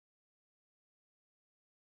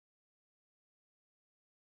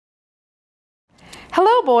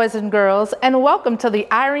Hello, boys and girls, and welcome to the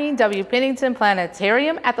Irene W. Pennington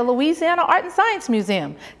Planetarium at the Louisiana Art and Science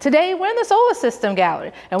Museum. Today, we're in the Solar System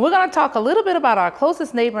Gallery, and we're going to talk a little bit about our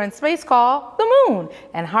closest neighbor in space called the Moon.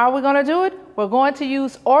 And how are we going to do it? We're going to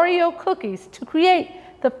use Oreo cookies to create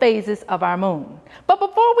the phases of our moon. But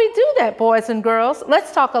before we do that, boys and girls,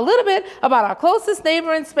 let's talk a little bit about our closest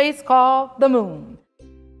neighbor in space called the Moon.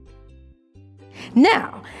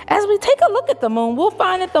 Now, as we take a look at the moon, we'll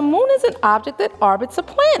find that the moon is an object that orbits a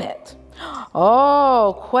planet.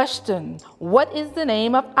 Oh, question. What is the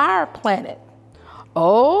name of our planet?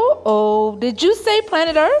 Oh, did you say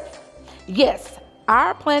planet Earth? Yes,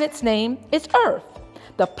 our planet's name is Earth.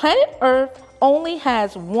 The planet Earth only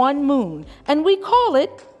has one moon, and we call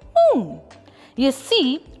it Moon. You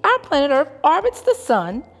see, our planet Earth orbits the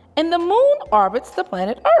sun, and the moon orbits the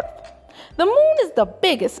planet Earth. The moon is the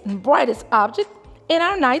biggest and brightest object in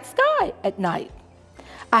our night sky at night.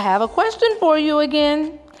 I have a question for you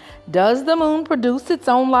again. Does the moon produce its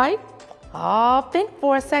own light? Oh, think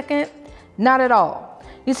for a second. Not at all.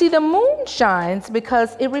 You see, the moon shines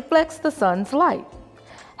because it reflects the sun's light.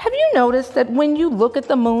 Have you noticed that when you look at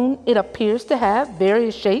the moon, it appears to have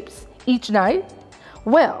various shapes each night?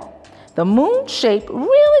 Well, the moon's shape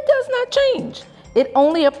really does not change. It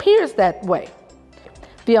only appears that way.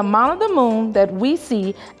 The amount of the moon that we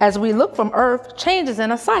see as we look from Earth changes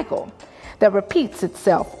in a cycle that repeats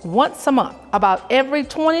itself once a month, about every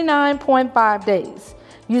 29.5 days.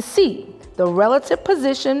 You see, the relative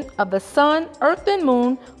position of the sun, Earth, and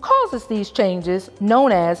moon causes these changes,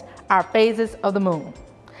 known as our phases of the moon.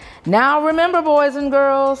 Now remember, boys and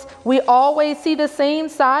girls, we always see the same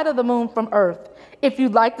side of the moon from Earth. If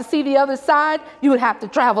you'd like to see the other side, you would have to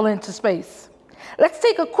travel into space. Let's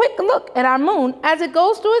take a quick look at our moon as it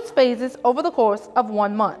goes through its phases over the course of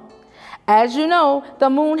 1 month. As you know, the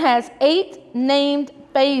moon has 8 named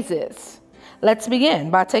phases. Let's begin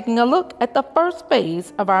by taking a look at the first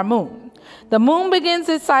phase of our moon. The moon begins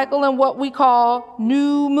its cycle in what we call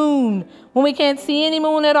new moon, when we can't see any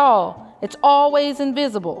moon at all. It's always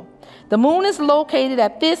invisible. The moon is located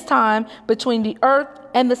at this time between the Earth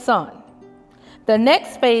and the sun. The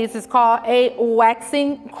next phase is called a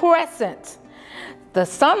waxing crescent. The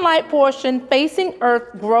sunlight portion facing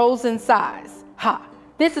Earth grows in size.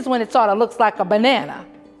 This is when it sort of looks like a banana.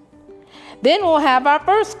 Then we'll have our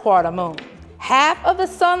first quarter moon. Half of the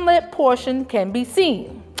sunlit portion can be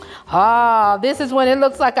seen. This is when it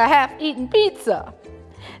looks like a half-eaten pizza.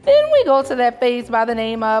 Then we go to that phase by the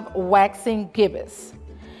name of waxing gibbous.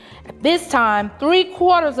 At this time,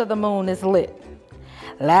 3/4 of the moon is lit.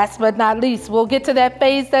 Last but not least, we'll get to that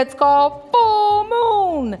phase that's called full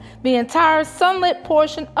moon. The entire sunlit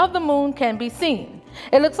portion of the moon can be seen.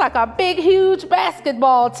 It looks like a big, huge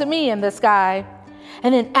basketball to me in the sky.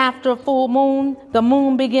 And then after full moon, the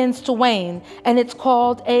moon begins to wane, and it's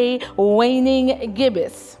called a waning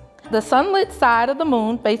gibbous. The sunlit side of the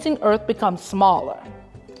moon facing Earth becomes smaller.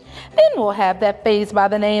 Then we'll have that phase by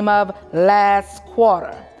the name of last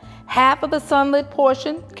quarter. Half of the sunlit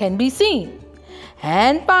portion can be seen.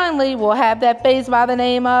 And finally, we'll have that phase by the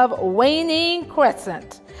name of waning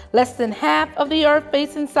crescent. Less than half of the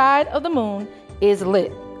Earth-facing side of the moon is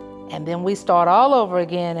lit. And then we start all over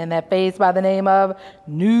again in that phase by the name of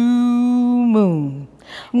new moon.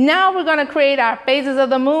 Now we're going to create our phases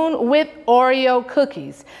of the moon with Oreo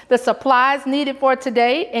cookies. The supplies needed for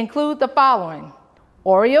today include the following: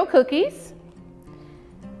 Oreo cookies,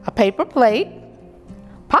 a paper plate,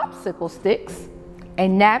 popsicle sticks, a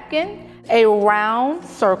napkin, a round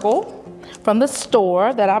circle from the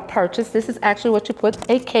store that I purchased. This is actually what you put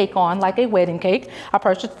a cake on, like a wedding cake. I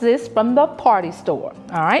purchased this from the party store,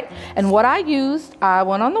 all right? And what I used, I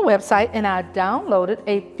went on the website and I downloaded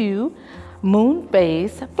a few moon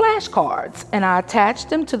phase flashcards, and I attached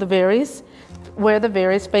them to where the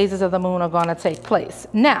various phases of the moon are going to take place.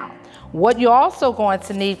 Now, what you're also going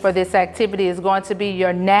to need for this activity is going to be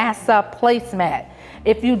your NASA placemat.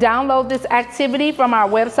 If you download this activity from our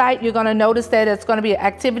website, you're going to notice that it's going to be an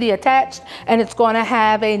activity attached, and it's going to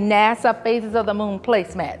have a NASA Phases of the Moon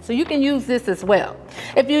placemat. So you can use this as well.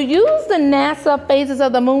 If you use the NASA Phases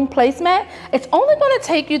of the Moon placemat, it's only going to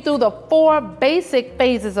take you through the 4 basic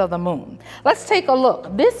phases of the moon. Let's take a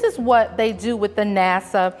look. This is what they do with the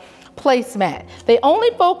NASA placemat. They only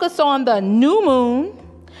focus on the new moon,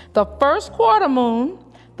 the first quarter moon,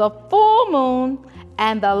 the full moon,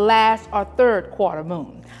 and the last or third quarter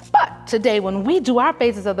moon. But today, when we do our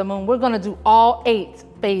phases of the moon, we're going to do all 8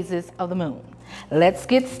 phases of the moon. Let's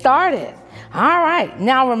get started. All right,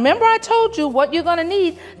 now remember I told you what you're going to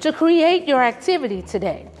need to create your activity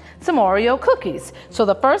today. some Oreo cookies. So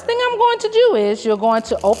the first thing I'm going to do is you're going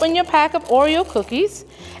to open your pack of Oreo cookies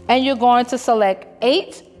and you're going to select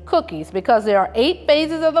 8 cookies because there are 8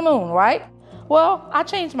 phases of the moon, right? Well, I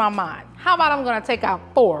changed my mind. How about I'm gonna take out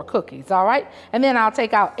 4 cookies, all right? And then I'll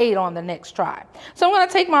take out 8 on the next try. So I'm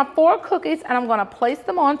gonna take my 4 cookies and I'm gonna place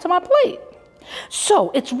them onto my plate.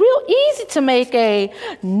 So it's real easy to make a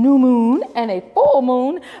new moon and a full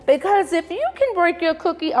moon because if you can break your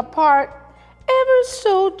cookie apart ever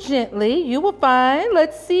so gently, you will find,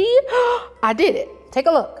 let's see, I did it. Take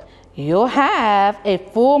a look. You'll have a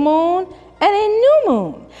full moon and a new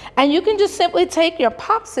moon. And you can just simply take your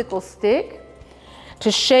popsicle stick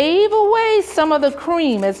to shave away some of the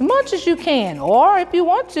cream as much as you can. Or if you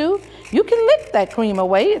want to, you can lick that cream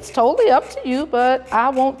away. It's totally up to you, but I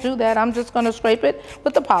won't do that. I'm just gonna scrape it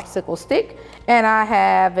with the popsicle stick. And I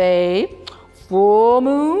have a full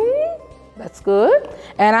moon. That's good.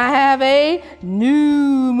 And I have a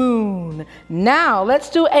new moon. Now let's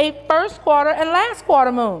do a first quarter and last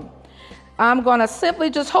quarter moon. I'm gonna simply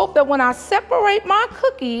just hope that when I separate my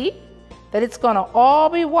cookie, that it's gonna all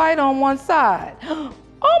be white on one side.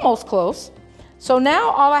 Almost close. So now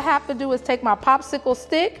all I have to do is take my popsicle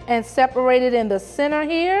stick and separate it in the center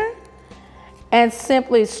here and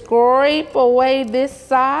simply scrape away this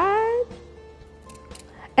side.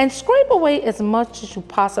 And scrape away as much as you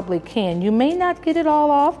possibly can. You may not get it all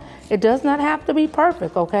off. It does not have to be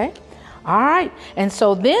perfect, okay? All right, and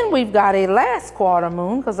so then we've got a last quarter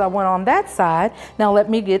moon because I went on that side. Now let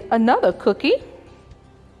me get another cookie.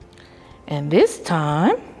 And this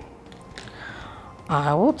time,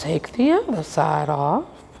 I will take the other side off.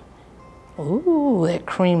 Ooh, that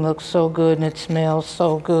cream looks so good and it smells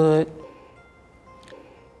so good.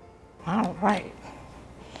 All right.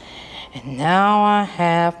 And now I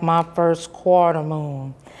have my first quarter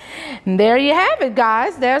moon. And there you have it,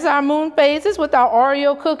 guys. There's our moon phases with our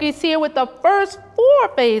Oreo cookies here with the first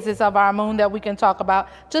 4 phases of our moon that we can talk about,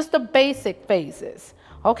 just the basic phases.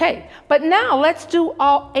 Okay, but now let's do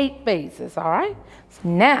all 8 phases, all right?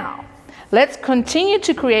 Now, let's continue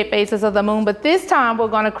to create phases of the moon, but this time we're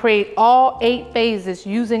gonna create all 8 phases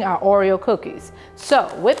using our Oreo cookies.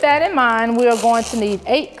 So with that in mind, we are going to need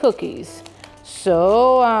 8 cookies.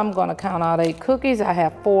 So I'm gonna count out 8 cookies. I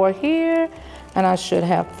have 4 here, and I should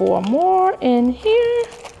have 4 more in here.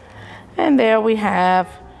 And there we have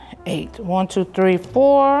 8. 1, 2, 3,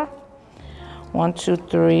 4. 1, 2,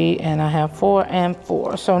 3, and I have 4 and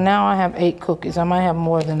 4. So now I have 8 cookies. I might have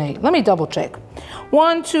more than 8. Let me double check.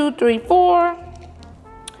 1, 2, 3, 4.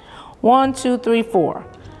 1, 2, 3, 4.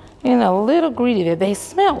 And a little greedy there. They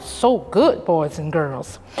smell so good, boys and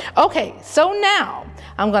girls. Okay, so now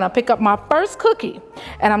I'm gonna pick up my first cookie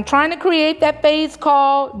and I'm trying to create that phase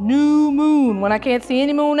called new moon when I can't see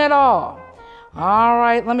any moon at all. All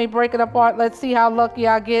right, let me break it apart. Let's see how lucky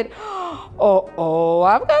I get. Oh,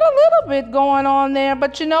 I've got a little bit going on there,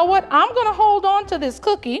 but you know what? I'm gonna hold on to this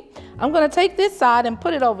cookie. I'm gonna take this side and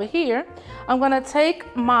put it over here. I'm gonna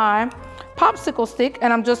take my popsicle stick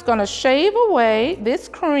and I'm just gonna shave away this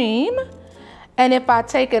cream. And if I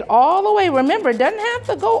take it all away, remember, it doesn't have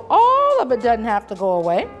to go, all of it doesn't have to go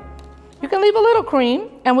away. You can leave a little cream,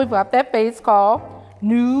 and we've got that phase called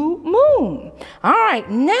new moon. All right,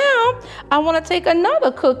 now I want to take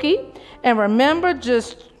another cookie, and remember,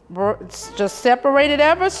 just separate it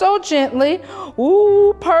ever so gently.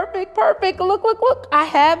 Ooh, perfect, perfect. Look, look, look. I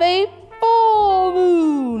have a full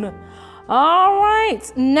moon. All right,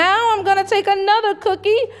 now I'm gonna take another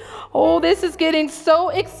cookie. Oh, this is getting so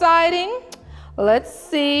exciting. Let's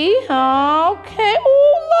see. Okay.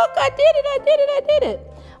 Oh, look, I did it.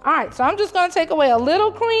 All right, so I'm just gonna take away a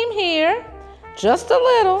little cream here. Just a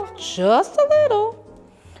little,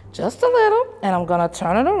 and I'm gonna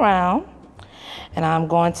turn it around, and I'm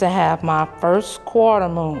going to have my first quarter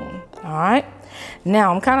moon. All right.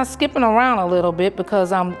 Now I'm kind of skipping around a little bit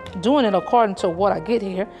because I'm doing it according to what I get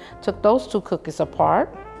here. Took those 2 cookies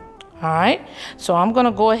apart. All right, so I'm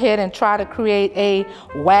gonna go ahead and try to create a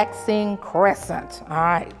waxing crescent. All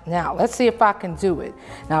right, now let's see if I can do it.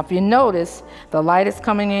 Now, if you notice, the light is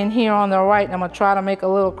coming in here on the right, and I'm gonna try to make a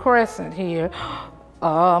little crescent here.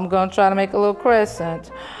 I'm gonna try to make a little crescent.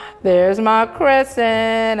 There's my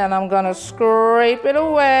crescent, and I'm gonna scrape it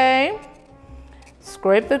away.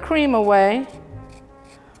 Scrape the cream away.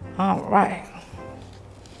 All right.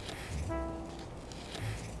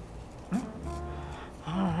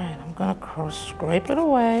 All right, I'm gonna scrape it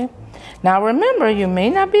away. Now remember, you may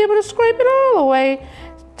not be able to scrape it all away.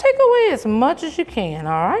 Take away as much as you can,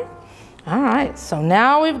 all right? All right, so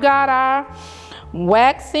now we've got our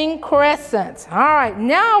waxing crescent. All right,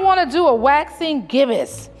 now I wanna do a waxing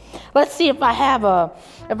gibbous. Let's see if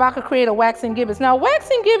I could create a waxing gibbous. Now,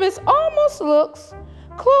 waxing gibbous almost looks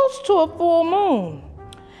close to a full moon.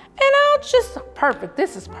 And perfect.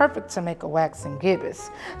 This is perfect to make a waxing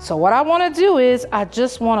gibbous. So what I want to do is I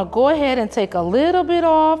just want to go ahead and take a little bit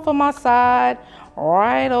off of my side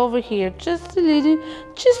right over here. Just a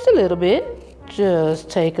little bit. Just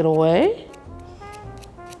take it away.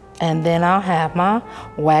 And then I'll have my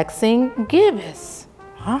waxing gibbous.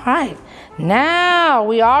 All right. Now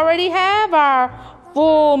we already have our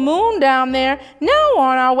full moon down there. Now we're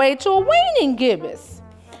on our way to a waning gibbous.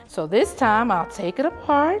 So this time I'll take it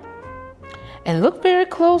apart and look very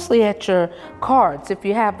closely at your cards if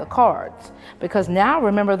you have the cards. Because now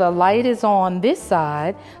remember the light is on this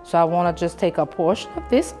side. So I want to just take a portion of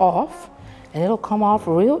this off and it'll come off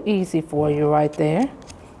real easy for you right there.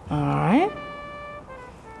 All right.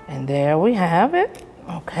 And there we have it.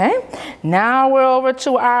 Okay. Now we're over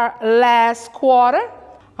to our last quarter.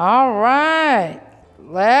 All right.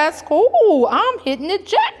 Ooh, I'm hitting the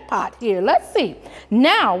jackpot here. Let's see.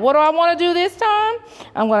 Now, what do I want to do this time?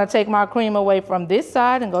 I'm going to take my cream away from this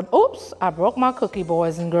side and go, oops, I broke my cookie,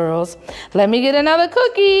 boys and girls. Let me get another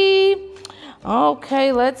cookie.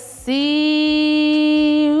 Okay, let's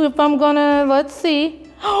see if let's see.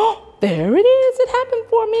 Oh, there it is. It happened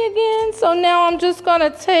for me again. So now I'm just going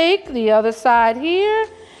to take the other side here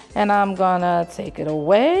and I'm going to take it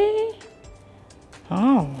away.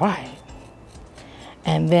 All right.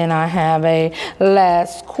 And then I have a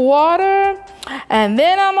last quarter. And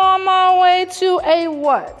then I'm on my way to a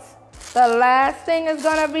what? The last thing is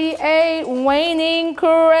going to be a waning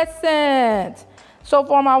crescent. So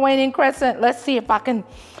for my waning crescent, let's see if I can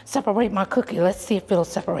separate my cookie. Let's see if it'll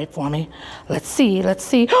separate for me. Let's see.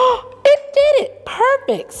 It did it.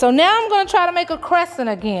 Perfect. So now I'm going to try to make a crescent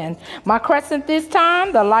again. My crescent this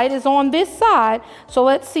time, the light is on this side. So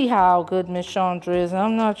let's see how good Miss Chandra is.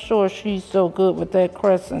 I'm not sure she's so good with that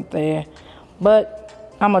crescent there.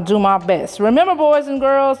 But I'm going to do my best. Remember, boys and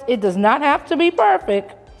girls, it does not have to be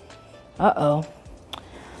perfect. Uh-oh.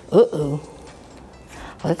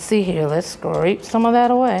 Let's see here. Let's scrape some of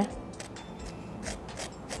that away.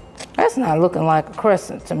 That's not looking like a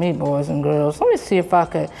crescent to me, boys and girls. Let me see if I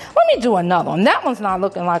could. Let me do another one. That one's not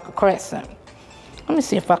looking like a crescent. Let me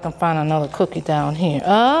see if I can find another cookie down here.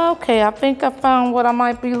 Okay, I think I found what I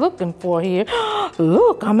might be looking for here.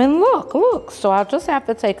 Look, I'm in luck. Look. So I'll just have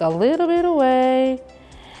to take a little bit away.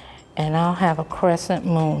 And I'll have a crescent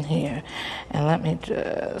moon here. And let me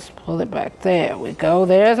just pull it back. There we go.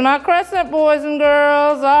 There's my crescent, boys and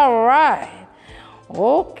girls. All right.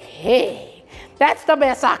 Okay. That's the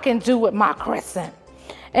best I can do with my crescent.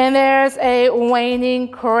 And there's a waning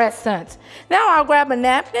crescent. Now I'll grab a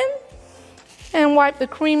napkin and wipe the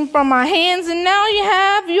cream from my hands. And now you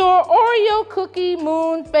have your Oreo cookie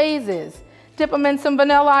moon phases. Dip them in some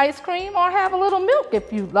vanilla ice cream or have a little milk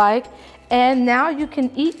if you'd like. And now you can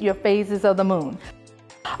eat your phases of the moon.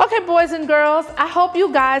 Okay, boys and girls, I hope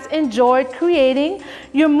you guys enjoyed creating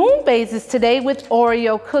your moon phases today with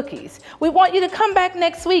Oreo cookies. We want you to come back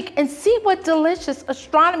next week and see what delicious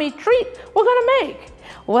astronomy treat we're going to make.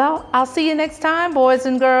 Well, I'll see you next time, boys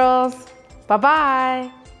and girls.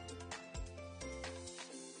 Bye-bye.